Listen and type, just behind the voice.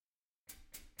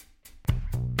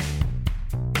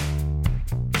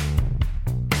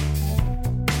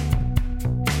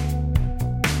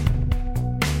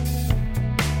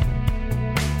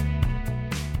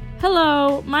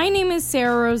Hello, my name is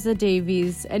Sarah Rosa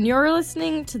Davies, and you're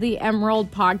listening to the Emerald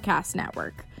Podcast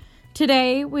Network.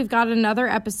 Today, we've got another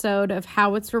episode of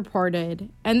How It's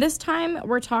Reported, and this time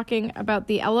we're talking about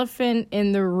the elephant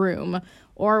in the room,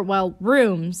 or, well,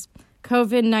 rooms,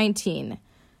 COVID-19.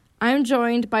 I'm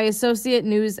joined by Associate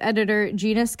News Editor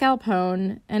Gina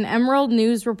Scalpone and Emerald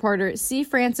News reporter C.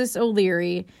 Francis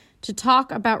O'Leary to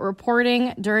talk about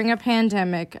reporting during a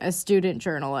pandemic as student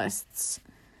journalists.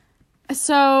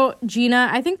 So, Gina,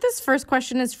 I think this first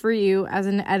question is for you as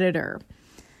an editor.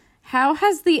 How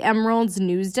has the Emerald's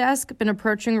news desk been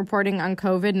approaching reporting on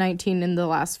COVID-19 in the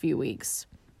last few weeks?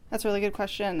 That's a really good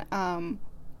question.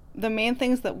 The main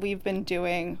things that we've been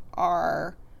doing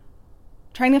are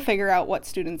trying to figure out what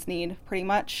students need, pretty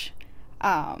much.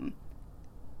 The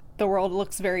world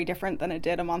looks very different than it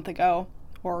did a month ago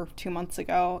or 2 months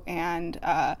ago, and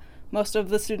most of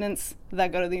the students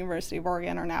that go to the University of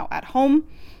Oregon are now at home.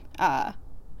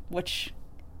 Which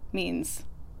means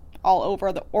all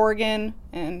over the Oregon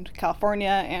and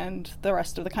California and the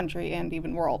rest of the country and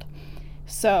even world.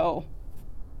 So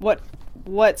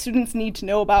what students need to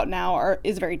know about now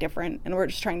is very different, and we're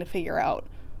just trying to figure out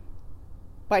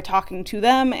by talking to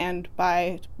them and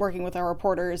by working with our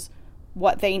reporters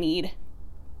what they need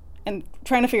and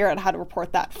trying to figure out how to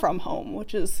report that from home,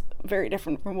 which is very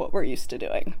different from what we're used to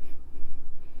doing.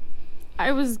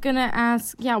 I was going to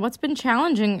ask, what's been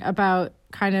challenging about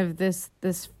kind of this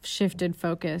shifted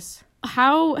focus?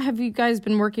 How have you guys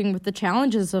been working with the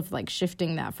challenges of,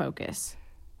 shifting that focus?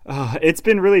 It's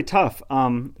been really tough,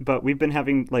 but we've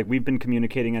been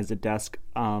communicating as a desk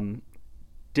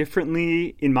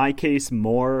differently, in my case,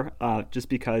 more, just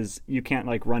because you can't,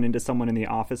 run into someone in the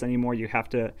office anymore. You have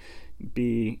to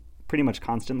be pretty much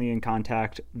constantly in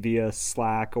contact via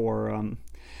Slack or,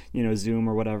 Zoom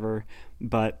or whatever.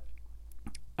 But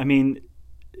I mean,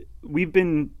 we've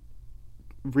been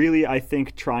really, I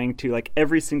think, trying to,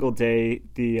 every single day,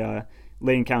 the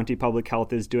Lane County Public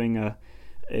Health is doing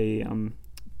a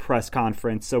press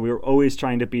conference. So we were always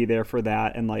trying to be there for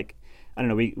that. And, I don't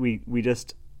know, we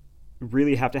just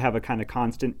really have to have a kind of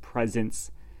constant presence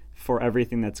for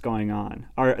everything that's going on.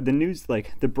 The news,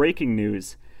 the breaking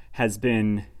news has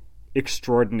been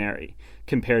extraordinary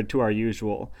compared to our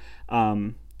usual.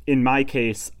 In my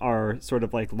case, our sort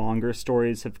of longer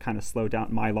stories have kind of slowed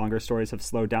down. My longer stories have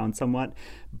slowed down somewhat,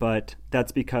 but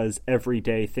that's because every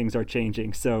day things are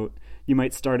changing. So you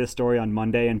might start a story on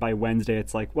Monday, and by Wednesday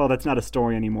it's that's not a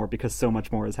story anymore because so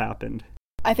much more has happened.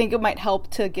 I think it might help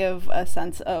to give a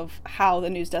sense of how the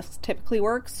news desk typically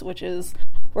works, which is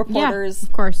reporters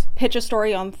of course pitch a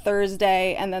story on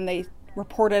Thursday, and then they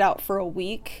report it out for a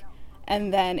week,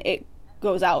 and then it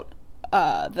goes out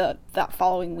that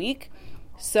following week.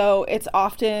 So it's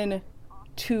often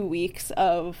 2 weeks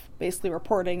of basically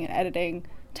reporting and editing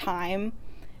time.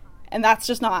 And that's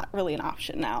just not really an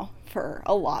option now for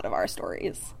a lot of our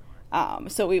stories.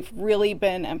 So we've really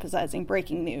been emphasizing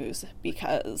breaking news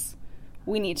because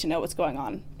we need to know what's going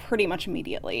on pretty much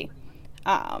immediately.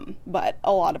 But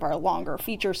a lot of our longer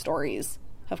feature stories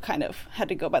have kind of had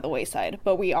to go by the wayside.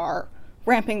 But we are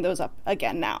ramping those up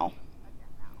again now.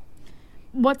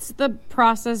 What's the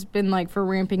process been like for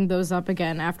ramping those up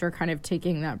again after kind of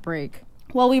taking that break?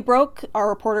 Well, we broke our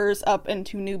reporters up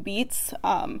into new beats,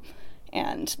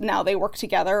 and now they work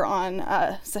together on,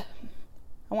 I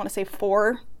want to say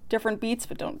 4 different beats,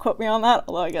 but don't quote me on that,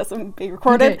 although I guess I'm being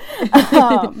recorded.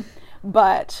 Okay.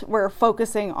 But we're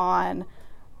focusing on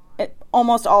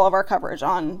almost all of our coverage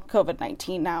on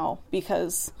COVID-19 now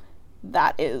because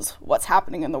that is what's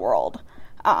happening in the world.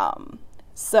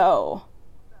 So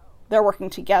they're working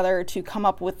together to come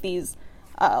up with these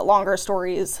longer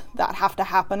stories that have to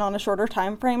happen on a shorter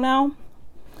time frame now.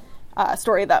 A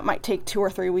story that might take 2 or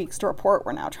 3 weeks to report,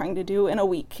 we're now trying to do in a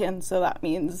week, and so that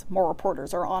means more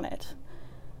reporters are on it.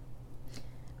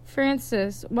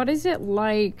 Francis, what is it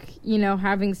like,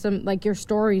 having some, your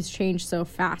stories change so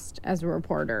fast as a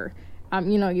reporter?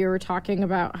 You were talking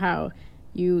about how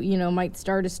you might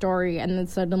start a story and then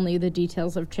suddenly the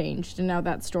details have changed and now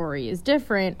that story is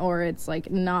different, or it's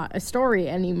not a story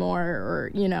anymore,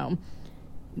 or,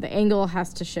 the angle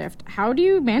has to shift. How do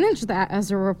you manage that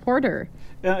as a reporter?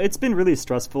 It's been really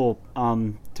stressful,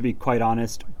 to be quite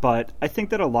honest, but I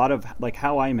think that a lot of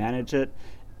how I manage it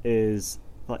is,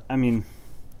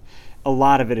 a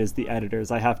lot of it is the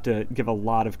editors. I have to give a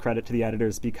lot of credit to the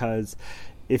editors because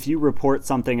if you report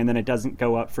something and then it doesn't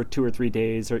go up for 2 or 3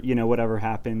 days or, whatever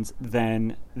happens,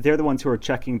 then they're the ones who are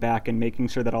checking back and making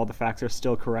sure that all the facts are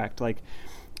still correct.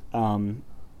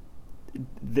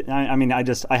 I mean, I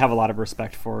have a lot of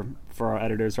respect for our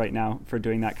editors right now for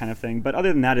doing that kind of thing. But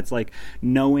other than that, it's like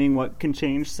knowing what can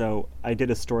change. So I did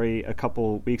a story a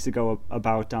couple weeks ago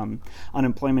about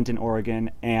unemployment in Oregon,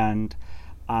 and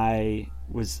I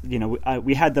was,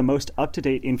 we had the most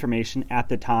up-to-date information at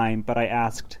the time, but I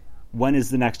asked, when is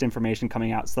the next information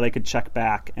coming out, so that I could check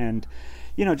back. And,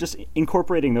 just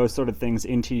incorporating those sort of things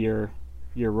into your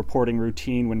reporting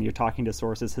routine when you're talking to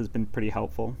sources has been pretty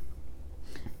helpful.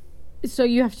 So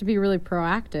you have to be really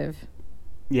proactive.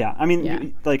 Yeah, I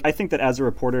mean, I think that as a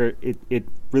reporter, it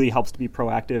really helps to be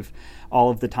proactive all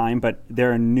of the time, but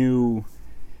there's a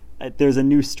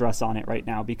new stress on it right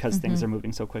now because things are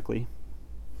moving so quickly.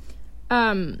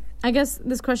 I guess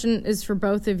this question is for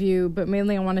both of you, but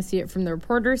mainly I want to see it from the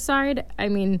reporter's side. I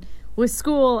mean, with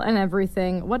school and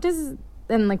everything,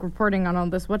 reporting on all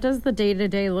this, what does the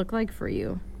day-to-day look like for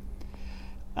you?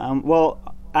 Well,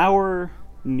 our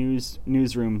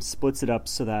newsroom splits it up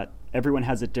so that everyone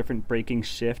has a different breaking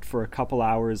shift for a couple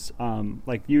hours,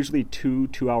 usually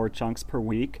 2-hour chunks per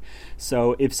week.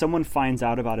 So if someone finds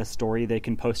out about a story, they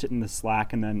can post it in the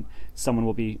Slack, and then someone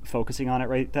will be focusing on it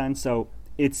right then. So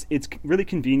it's really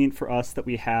convenient for us that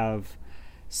we have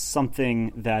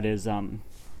something that is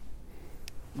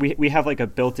we have like a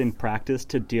built-in practice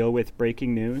to deal with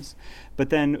breaking news. But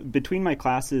then between my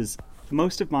classes,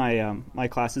 most of my my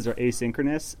classes are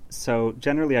asynchronous, so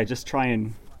generally I just try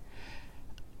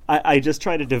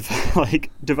to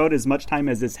devote as much time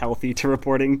as is healthy to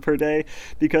reporting per day,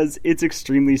 because it's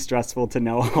extremely stressful to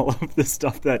know all of the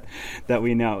stuff that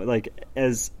we know.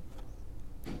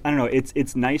 I don't know,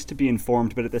 it's nice to be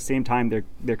informed, but at the same time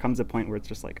there comes a point where it's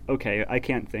just like, okay, I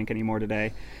can't think anymore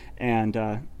today, and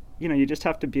you just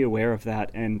have to be aware of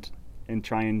that and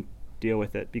try and deal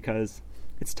with it, because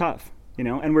it's tough.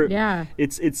 And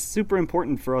it's super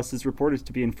important for us as reporters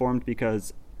to be informed,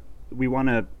 because we want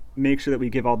to make sure that we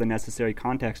give all the necessary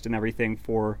context and everything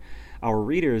for our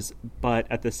readers. But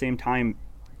at the same time,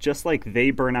 just like they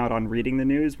burn out on reading the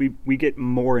news, we get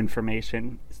more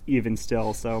information even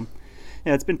still. So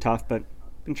yeah, it's been tough, but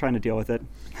I've been trying to deal with it.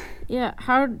 Yeah.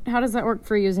 How does that work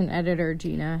for you as an editor,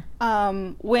 Gina?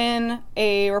 When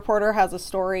a reporter has a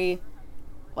story,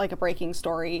 like a breaking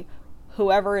story,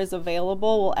 whoever is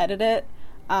available will edit it.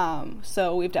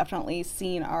 So we've definitely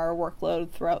seen our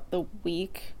workload throughout the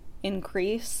week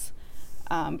increase,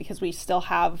 because we still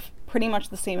have pretty much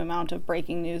the same amount of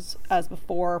breaking news as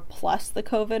before, plus the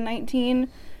COVID-19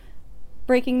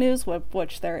 breaking news,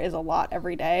 which there is a lot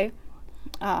every day.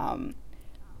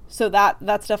 So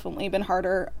that's definitely been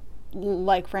harder.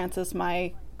 Like Francis,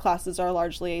 my classes are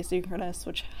largely asynchronous,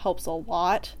 which helps a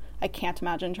lot. I can't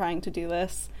imagine trying to do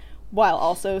this while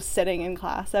also sitting in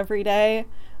class every day.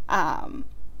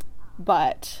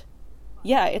 But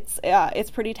yeah,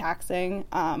 it's pretty taxing.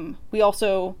 We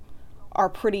also are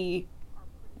pretty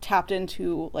tapped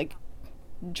into like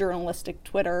journalistic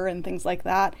Twitter and things like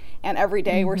that, and every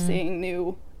day we're seeing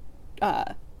new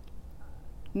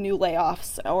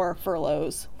layoffs or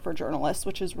furloughs for journalists,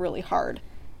 which is really hard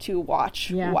to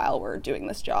watch while we're doing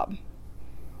this job.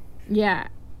 Yeah.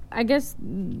 I guess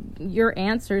your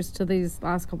answers to these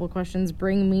last couple of questions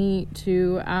bring me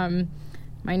to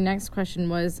my next question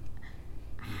was,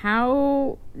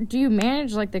 how do you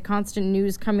manage like the constant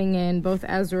news coming in, both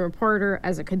as a reporter,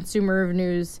 as a consumer of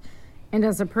news, and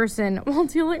as a person, while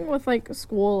dealing with like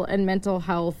school and mental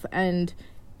health and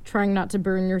trying not to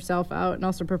burn yourself out, and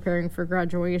also preparing for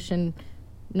graduation,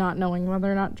 not knowing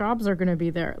whether or not jobs are going to be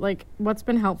there? Like, what's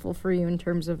been helpful for you in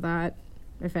terms of that,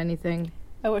 if anything?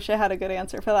 I wish I had a good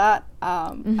answer for that.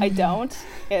 I don't.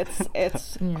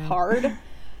 It's hard.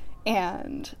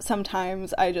 And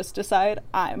sometimes I just decide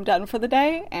I'm done for the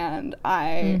day, and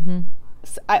I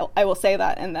will say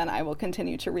that, and then I will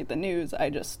continue to read the news. I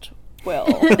just will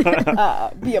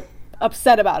be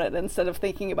upset about it instead of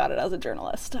thinking about it as a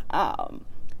journalist.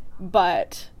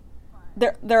 But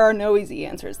there are no easy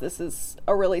answers. This is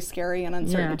a really scary and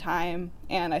uncertain time,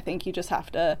 and I think you just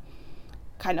have to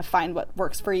kind of find what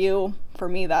works for you. For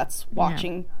me, that's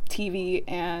watching TV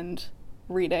and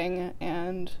reading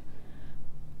and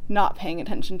not paying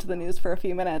attention to the news for a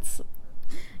few minutes.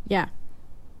 Yeah.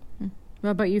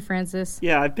 What about you, Francis?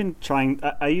 Yeah, I've been trying.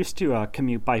 I used to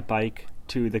commute by bike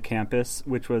to the campus,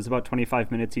 which was about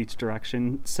 25 minutes each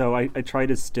direction. So I try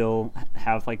to still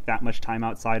have like that much time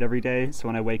outside every day. So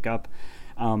when I wake up,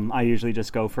 I usually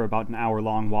just go for about an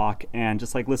hour-long walk and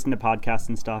just like listen to podcasts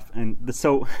and stuff. And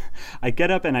so I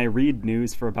get up and I read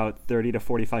news for about 30 to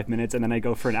 45 minutes, and then I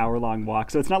go for an hour-long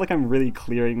walk. So it's not like I'm really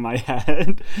clearing my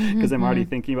head because I'm already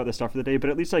thinking about the stuff for the day, but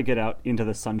at least I get out into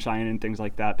the sunshine and things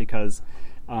like that, because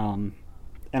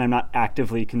and I'm not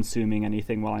actively consuming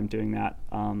anything while I'm doing that.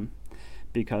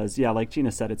 because yeah, like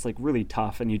Gina said, it's like really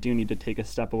tough, and you do need to take a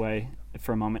step away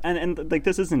for a moment. And like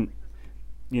this isn't,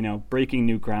 breaking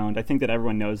new ground. I think that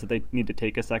everyone knows that they need to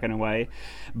take a second away,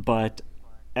 but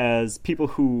as people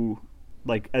who,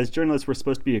 like, as journalists, we're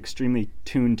supposed to be extremely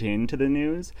tuned in to the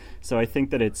news. So I think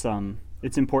that it's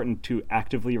important to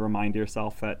actively remind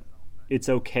yourself that it's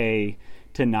okay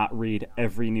to not read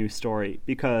every news story,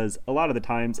 because a lot of the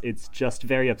times it's just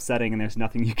very upsetting and there's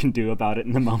nothing you can do about it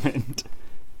in the moment.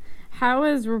 How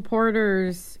as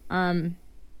reporters and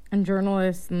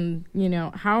journalists, and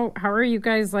how are you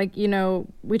guys, like,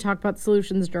 we talk about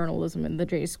solutions journalism in the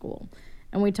J School,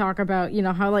 and we talk about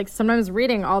how, like, sometimes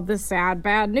reading all this sad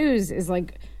bad news is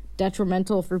like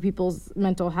detrimental for people's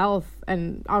mental health,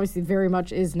 and obviously very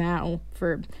much is now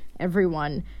for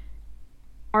everyone.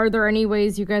 Are there any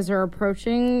ways you guys are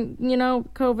approaching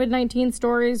COVID-19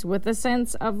 stories with a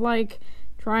sense of, like,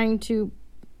 trying to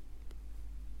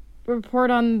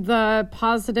report on the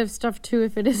positive stuff too,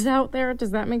 if it is out there?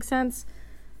 Does that make sense?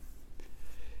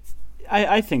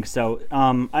 I think so.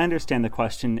 I understand the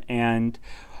question, and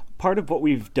part of what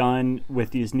we've done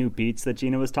with these new beats that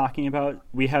Gina was talking about,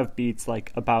 we have beats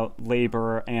like about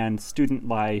labor and student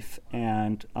life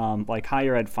and like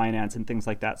higher ed finance and things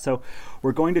like that. So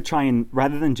we're going to try and,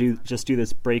 rather than just do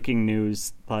this breaking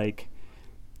news, like,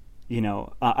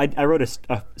 I wrote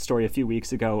a story a few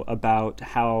weeks ago about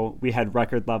how we had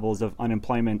record levels of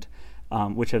unemployment,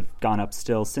 which have gone up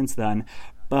still since then.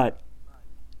 But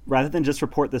rather than just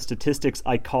report the statistics,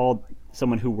 I called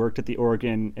someone who worked at the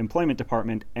Oregon Employment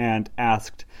Department and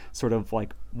asked sort of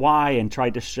like why, and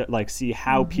tried to see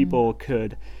how people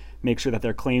could make sure that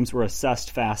their claims were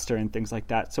assessed faster and things like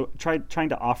that. So trying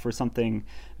to offer something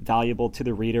valuable to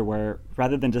the reader, where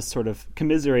rather than just sort of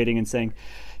commiserating and saying,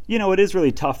 it is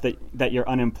really tough that you're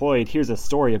unemployed, here's a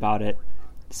story about it.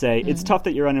 Say, it's tough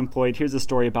that you're unemployed, here's a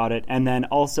story about it. And then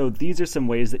also, these are some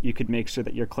ways that you could make sure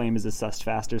that your claim is assessed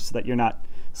faster so that you're not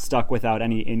stuck without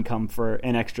any income for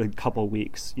an extra couple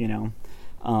weeks,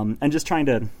 and just trying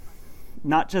to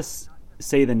not just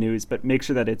say the news, but make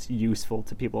sure that it's useful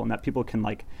to people and that people can,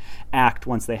 like, act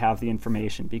once they have the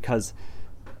information. Because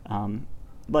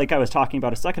like I was talking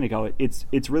about a second ago,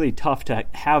 it's really tough to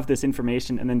have this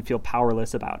information and then feel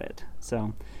powerless about it.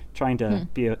 So trying to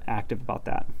be active about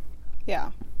that.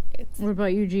 Yeah. What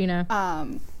about you, Gina?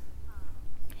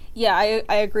 Yeah,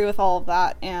 I agree with all of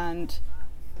that, and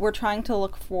we're trying to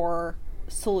look for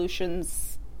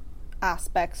solutions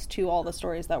aspects to all the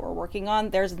stories that we're working on.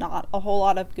 There's not a whole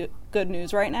lot of good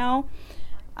news right now,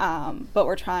 but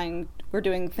we're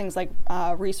doing things like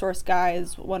resource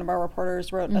guides. One of our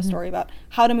reporters wrote a story about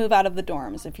how to move out of the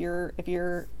dorms. If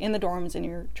you're in the dorms and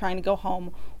you're trying to go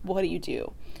home, what do you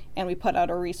do? And we put out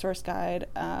a resource guide,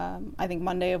 I think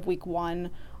Monday of week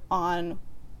 1, on,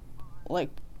 like,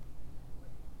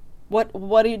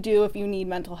 what do you do if you need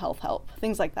mental health help,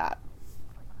 things like that.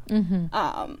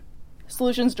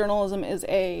 Solutions journalism is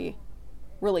a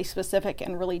really specific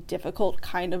and really difficult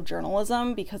kind of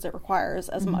journalism because it requires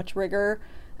as much rigor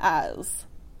as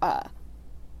a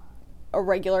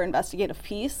regular investigative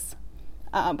piece.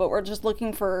 But we're just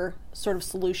looking for sort of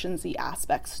solutions-y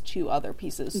aspects to other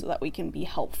pieces so that we can be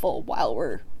helpful while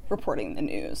we're reporting the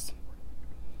news.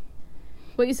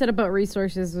 What you said about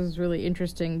resources was really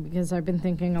interesting, because I've been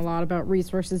thinking a lot about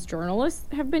resources journalists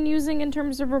have been using in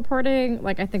terms of reporting.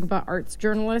 Like, I think about arts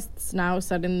journalists now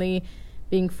suddenly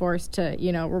being forced to,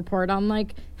 report on,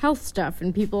 like, health stuff,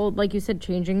 and people, like you said,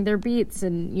 changing their beats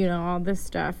and, all this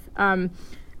stuff. I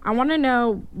want to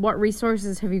know, what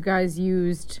resources have you guys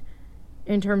used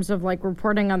in terms of, like,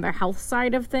 reporting on the health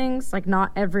side of things? Like,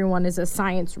 not everyone is a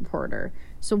science reporter.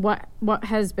 So what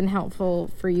has been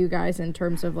helpful for you guys in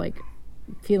terms of, like,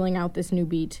 feeling out this new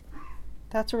beat?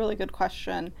 That's a really good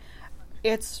question.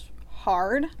 It's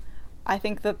hard. I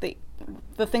think that the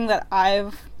thing that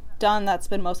I've done that's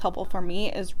been most helpful for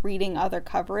me is reading other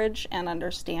coverage and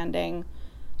understanding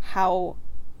how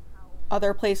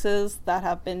other places that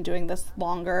have been doing this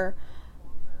longer,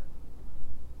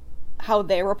 how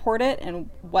they report it and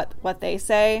what they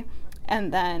say,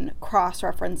 and then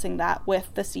cross-referencing that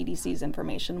with the CDC's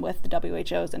information, with the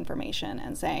WHO's information,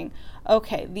 and saying,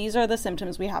 okay, these are the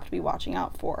symptoms we have to be watching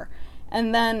out for.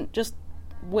 And then just,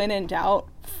 when in doubt,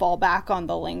 fall back on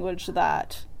the language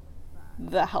that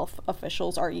the health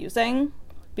officials are using,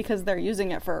 because they're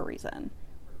using it for a reason.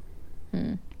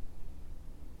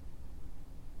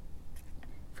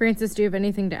 Francis, do you have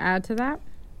anything to add to that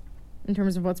in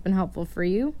terms of what's been helpful for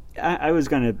you? I was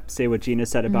going to say what Gina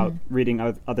said about reading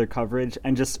other coverage,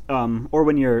 and just or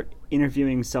when you're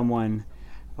interviewing someone,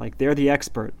 like, they're the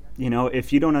expert,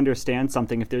 if you don't understand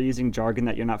something, if they're using jargon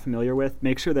that you're not familiar with,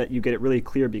 make sure that you get it really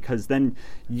clear, because then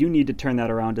you need to turn that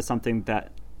around to something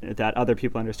that other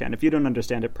people understand. If you don't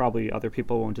understand it, probably other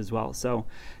people won't as well. So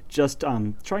just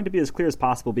trying to be as clear as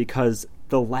possible, because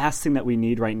the last thing that we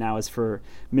need right now is for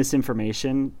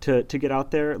misinformation to get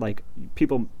out there, like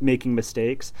people making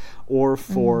mistakes, or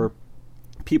for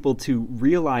people to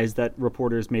realize that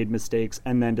reporters made mistakes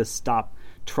and then to stop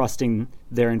trusting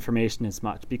their information as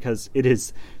much, because it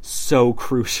is so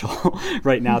crucial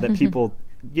right now that people,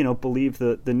 believe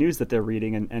the news that they're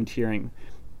reading and hearing,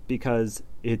 because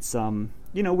it's,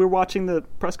 we're watching the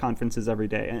press conferences every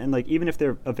day, and like, even if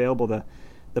they're available to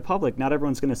the public, not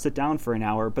everyone's going to sit down for an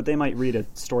hour, but they might read a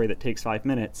story that takes 5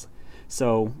 minutes.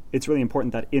 So it's really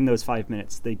important that in those 5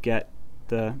 minutes they get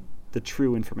the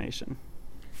true information.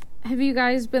 Have you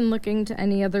guys been looking to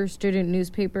any other student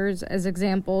newspapers as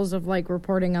examples of like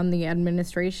reporting on the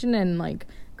administration and like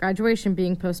graduation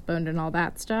being postponed and all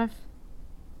that stuff?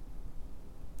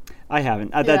 I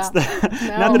haven't. That's not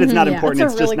that it's not important.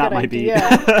 It's really just not my idea.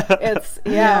 beat. It's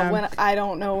when I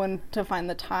don't know when to find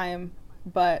the time,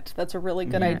 but that's a really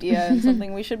good idea and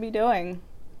something we should be doing.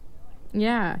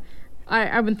 Yeah.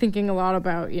 I've been thinking a lot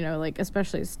about, like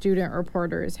especially student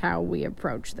reporters, how we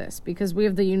approach this, because we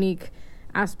have the unique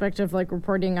aspect of like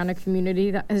reporting on a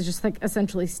community that has just like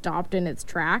essentially stopped in its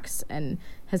tracks and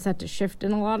has had to shift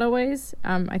in a lot of ways.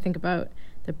 I think about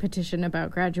the petition about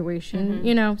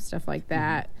graduation, stuff like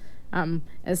that.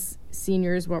 As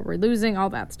seniors, what we're losing, all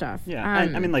that stuff. Yeah,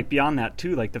 I mean, like beyond that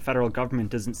too, like the federal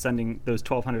government isn't sending those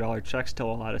 $1,200 checks to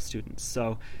a lot of students.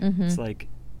 So it's like,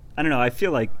 I don't know, I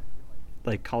feel like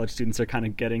college students are kind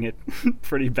of getting it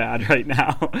pretty bad right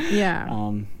now.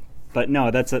 Yeah. But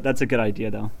no, that's a good idea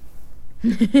though.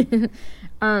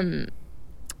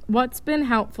 What's been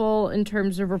helpful in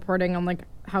terms of reporting on like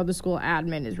how the school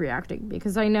admin is reacting?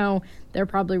 Because I know they're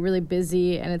probably really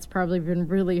busy and it's probably been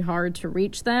really hard to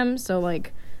reach them. So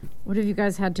like, what have you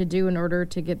guys had to do in order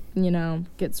to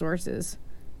get sources?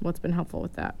 What's been helpful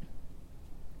with that?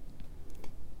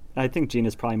 I think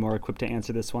Gina's probably more equipped to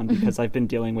answer this one, because I've been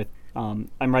dealing with, I'm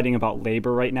writing about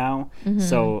labor right now,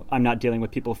 so I'm not dealing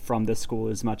with people from this school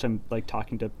as much. I'm like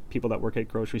talking to people that work at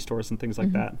grocery stores and things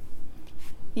like that.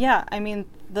 Yeah, I mean,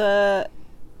 they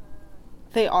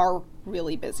are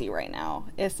really busy right now.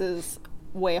 This is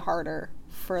way harder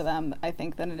for them, I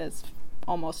think, than it is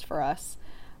almost for us,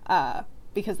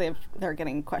 because they're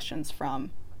getting questions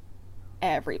from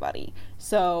everybody.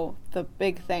 So the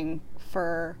big thing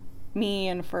for me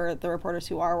and for the reporters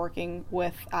who are working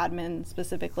with admin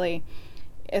specifically,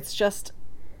 it's just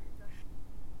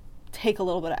take a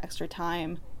little bit of extra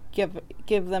time, give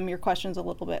them your questions a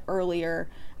little bit earlier,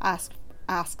 ask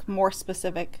more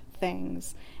specific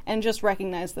things, and just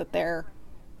recognize that they're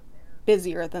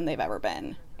busier than they've ever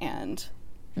been, and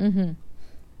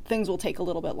things will take a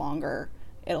little bit longer.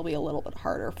 It'll be a little bit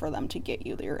harder for them to get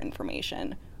you your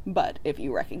information, but if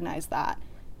you recognize that,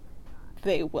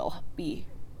 they will be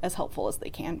as helpful as they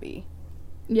can be.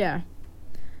 Yeah.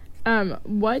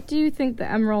 What do you think the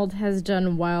Emerald has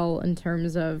done well in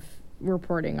terms of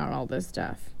reporting on all this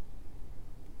stuff?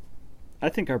 I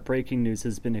think our breaking news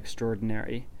has been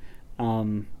extraordinary.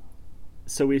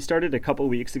 So we started a couple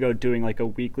weeks ago doing like a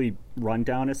weekly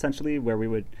rundown, essentially, where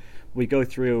we go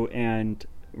through and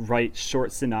write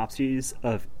short synopses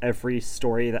of every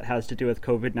story that has to do with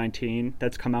COVID-19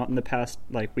 that's come out in the past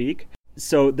like week.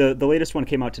 So the latest one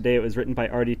came out today. It was written by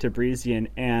Artie Tabrizian,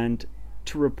 and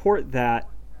to report that,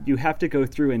 you have to go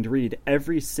through and read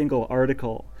every single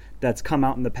article that's come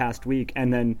out in the past week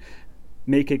and then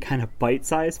make it kind of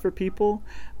bite-sized for people.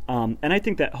 And I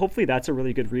think that hopefully that's a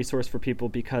really good resource for people,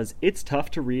 because it's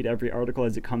tough to read every article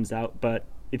as it comes out, but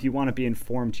if you want to be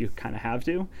informed, you kind of have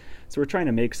to. So we're trying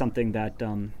to make something that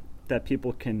that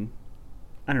people can,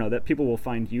 that people will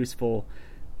find useful,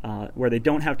 where they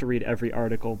don't have to read every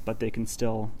article, but they can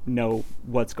still know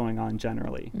what's going on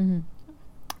generally.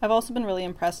 I've also been really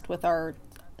impressed with our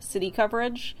city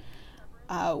coverage.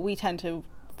 We tend to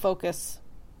focus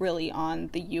really on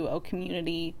the UO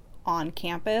community on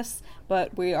campus,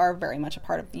 but we are very much a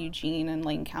part of the Eugene and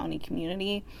Lane County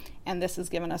community, and this has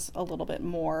given us a little bit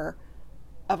more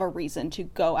of a reason to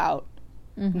go out,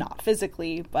 not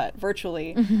physically, but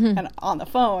virtually and on the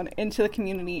phone, into the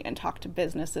community and talk to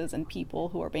businesses and people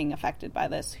who are being affected by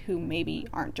this, who maybe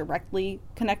aren't directly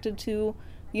connected to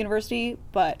the university,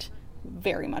 but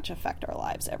very much affect our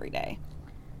lives every day.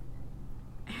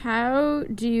 How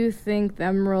do you think the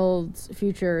Emerald's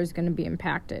future is going to be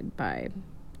impacted by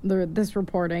this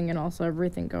reporting and also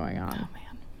everything going on? Oh,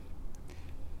 man.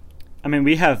 I mean,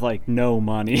 we have like no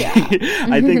money. Yeah.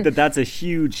 I think that's a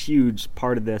huge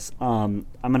part of this. I'm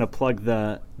going to plug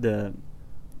the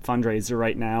fundraiser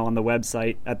right now on the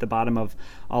website. At the bottom of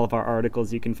all of our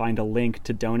articles, you can find a link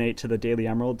to donate to the Daily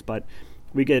Emerald, but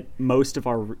we get most of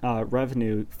our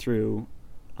revenue through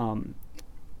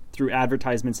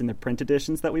advertisements in the print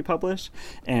editions that we publish.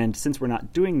 And since we're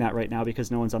not doing that right now because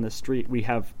no one's on the street, we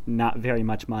have not very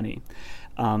much money.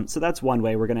 So that's one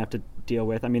way we're going to have to deal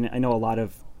with. I mean, I know a lot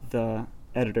of the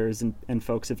editors and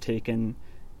folks have taken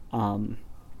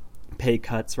pay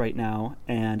cuts right now,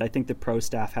 and I think the pro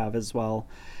staff have as well.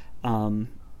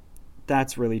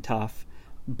 That's really tough.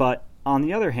 But on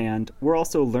the other hand, we're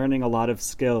also learning a lot of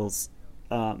skills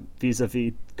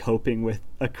vis-a-vis coping with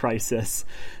a crisis.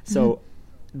 So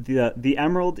the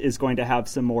Emerald is going to have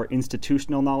some more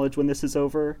institutional knowledge when this is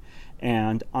over,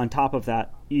 and on top of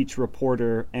that, each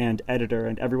reporter and editor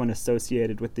and everyone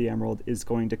associated with the Emerald is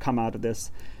going to come out of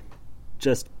this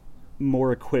just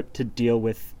more equipped to deal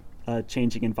with a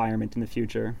changing environment in the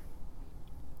future.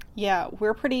 Yeah,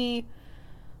 we're pretty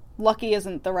lucky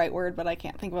isn't the right word, but I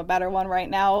can't think of a better one right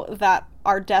now, that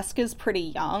our desk is pretty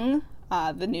young,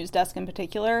 the news desk in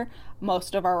particular.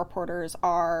 Most of our reporters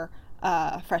are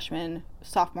freshmen,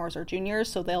 sophomores, or juniors,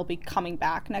 so they'll be coming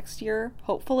back next year,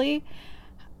 hopefully.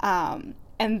 And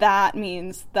that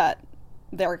means that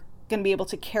they're going to be able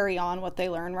to carry on what they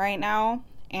learn right now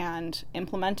and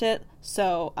implement it.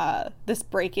 So this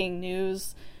breaking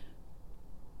news,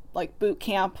 like boot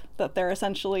camp that they're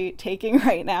essentially taking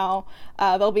right now,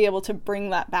 they'll be able to bring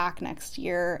that back next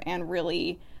year and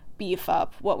really beef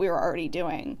up what we were already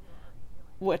doing,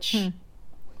 which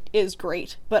is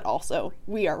great, but also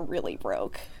we are really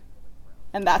broke.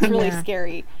 And that's really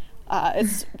scary.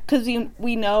 It's because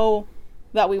we know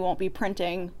that we won't be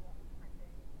printing,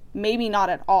 maybe not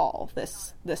at all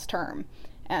this term.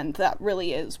 And that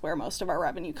really is where most of our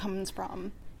revenue comes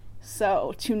from.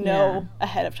 So to know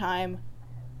ahead of time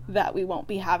that we won't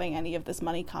be having any of this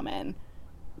money come in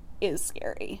is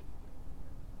scary.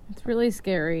 It's really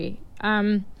scary.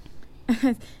 I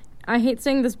hate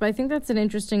saying this, but I think that's an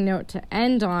interesting note to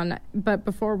end on. But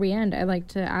before we end, I'd like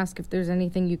to ask if there's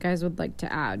anything you guys would like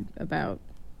to add about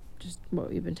just what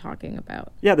we've been talking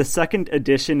about. Yeah, the second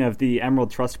edition of the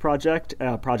Emerald Trust Project,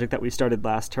 a project that we started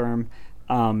last term,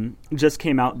 just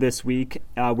came out this week.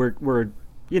 We're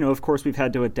of course, we've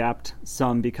had to adapt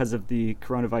some because of the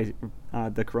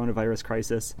coronavirus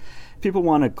crisis. If people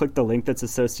want to click the link that's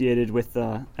associated with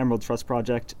the Emerald Trust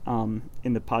Project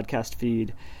in the podcast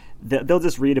feed, they'll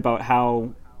just read about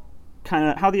how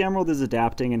the Emerald is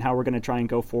adapting and how we're going to try and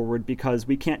go forward, because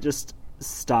we can't just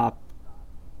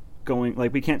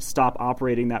we can't stop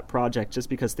operating that project just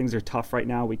because things are tough right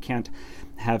now. We can't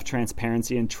have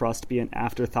transparency and trust be an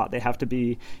afterthought. They have to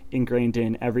be ingrained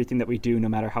in everything that we do, no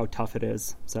matter how tough it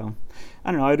is. So,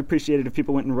 I don't know, I would appreciate it if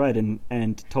people went and read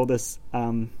and told us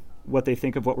what they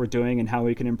think of what we're doing and how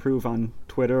we can improve on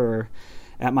Twitter or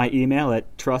at my email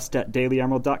at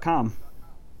trust@dailyemerald.com.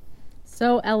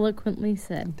 So eloquently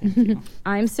said. Thank you.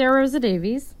 I'm Sarah Rosa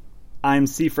Davies. I'm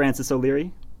C. Francis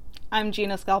O'Leary. I'm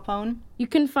Gina Scalpone. You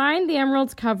can find the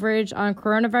Emerald's coverage on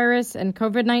coronavirus and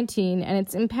COVID-19 and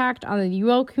its impact on the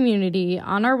UO community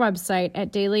on our website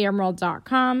at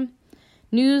dailyemerald.com.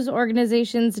 News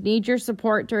organizations need your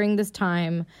support during this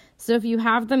time, so if you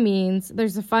have the means,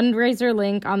 there's a fundraiser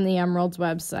link on the Emerald's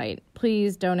website.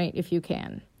 Please donate if you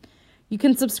can. You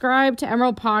can subscribe to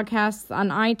Emerald Podcasts on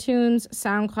iTunes,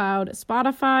 SoundCloud,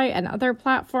 Spotify, and other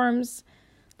platforms.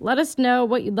 Let us know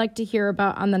what you'd like to hear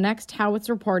about on the next How It's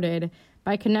Reported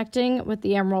by connecting with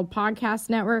the Emerald Podcast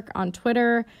Network on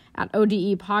Twitter at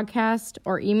ODE Podcast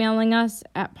or emailing us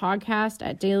at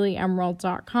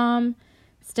podcast@dailyemerald.com.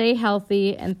 Stay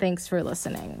healthy, and thanks for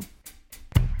listening.